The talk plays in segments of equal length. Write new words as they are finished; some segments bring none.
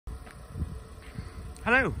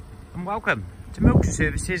Hello and welcome to Motor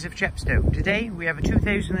Services of Chepstow. Today we have a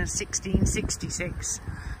 2016-66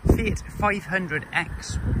 Fiat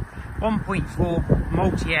 500X 1.4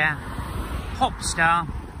 Multiair Pop Star,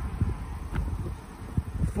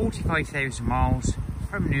 45,000 miles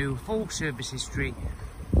from new, full service history.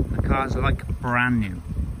 The car's like brand new.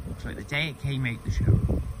 Looks like the day it came out the show.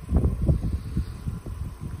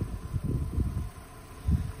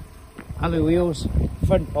 Alloy wheels,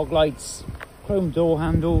 front fog lights, chrome door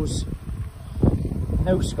handles,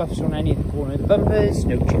 no scuffs on any of the corner of the bumpers,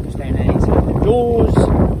 no chips down any of the doors. So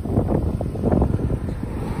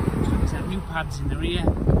there's new pads in the rear,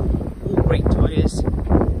 all brake tyres,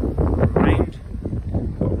 round,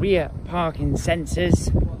 got rear parking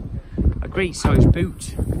sensors, a great size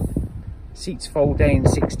boot, seats fold down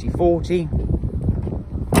 60/40.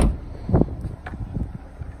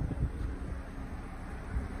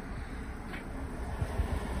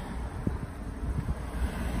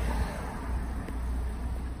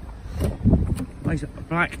 Nice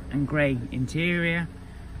black and grey interior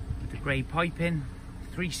with the grey piping,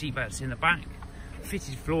 3 seat belts in the back,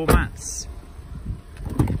 fitted floor mats,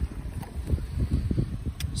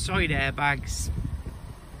 side airbags,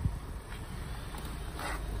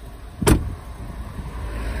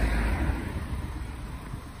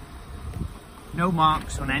 no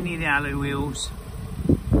marks on any of the alloy wheels.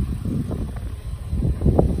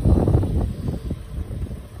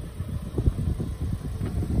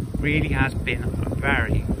 Really has been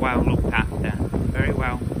very well looked after, very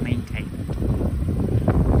well maintained.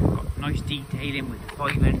 We've got nice detailing with the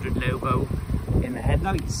 500 logo in the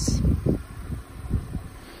headlights,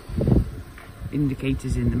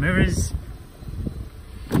 indicators in the mirrors,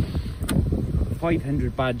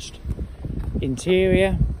 500 badged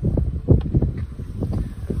interior,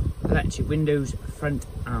 electric windows front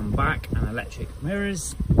and back and electric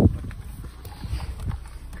mirrors.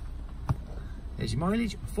 There's your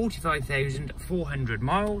mileage, 45,400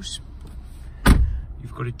 miles.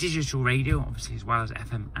 You've got a digital radio, obviously, as well as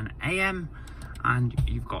FM and AM, and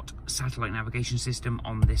you've got a satellite navigation system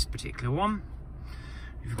on this particular one.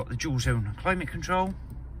 You've got the dual zone climate control,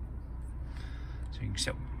 so you can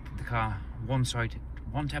set the car one side,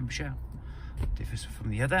 one temperature, differs from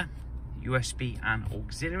the other, USB and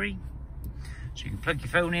auxiliary, so you can plug your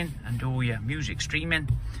phone in and do all your music streaming.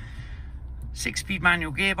 6-speed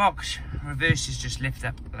manual gearbox, reverse is just lift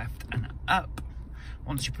up, left and up.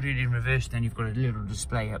 Once you put it in reverse, then you've got a little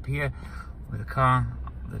display up here with the car,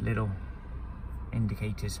 the little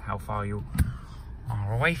indicators how far you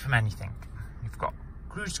are away from anything. You've got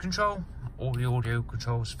cruise control, all the audio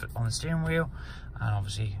controls on the steering wheel, and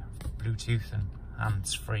obviously Bluetooth and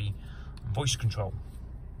hands-free voice control.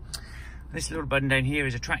 This little button down here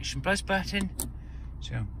is a traction plus button,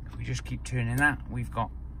 so if we just keep turning that, we've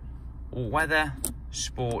got all weather,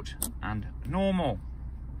 sport and normal,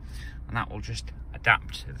 and that will just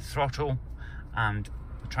adapt to the throttle and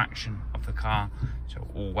the traction of the car. So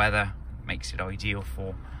all weather makes it ideal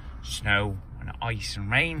for snow and ice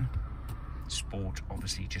and rain. Sport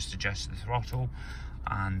obviously just adjusts the throttle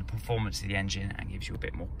and the performance of the engine and gives you a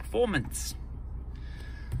bit more performance.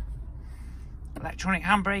 Electronic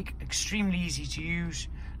handbrake, extremely easy to use,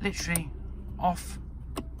 literally off,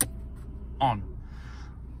 on.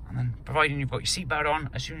 And then, providing you've got your seatbelt on,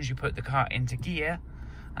 as soon as you put the car into gear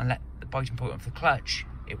and let the button point off the clutch,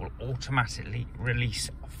 it will automatically release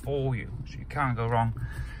for you. So you can't go wrong.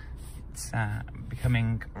 It's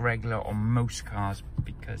becoming regular on most cars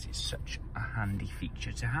because it's such a handy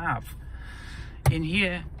feature to have. In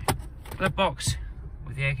here, glove box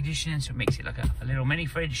with the air conditioning, so it makes it like a little mini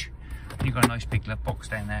fridge. And you've got a nice big glove box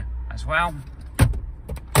down there as well. But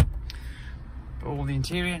all the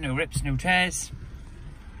interior, no rips, no tears.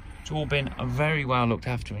 It's all been very well looked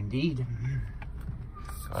after indeed.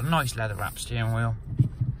 Got a nice leather wrap steering wheel.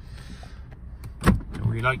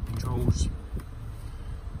 All your light controls. You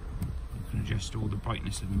can adjust all the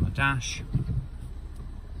brightness of the dash.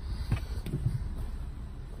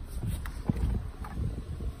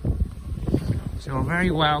 So a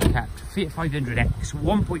very well kept Fiat 500X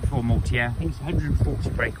 1.4 Multiair, 140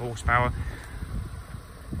 brake horsepower.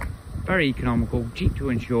 Very economical, cheap to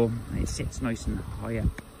insure, and it sits nice and high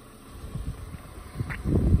up.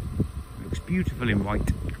 Looks beautiful in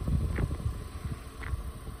white.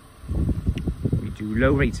 We do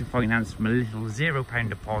low rates of finance from a little £0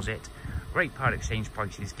 deposit. Great part exchange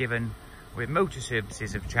prices given. We're Motor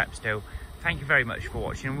Services of Chepstow. Thank you very much for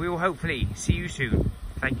watching, and we will hopefully see you soon.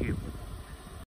 Thank you.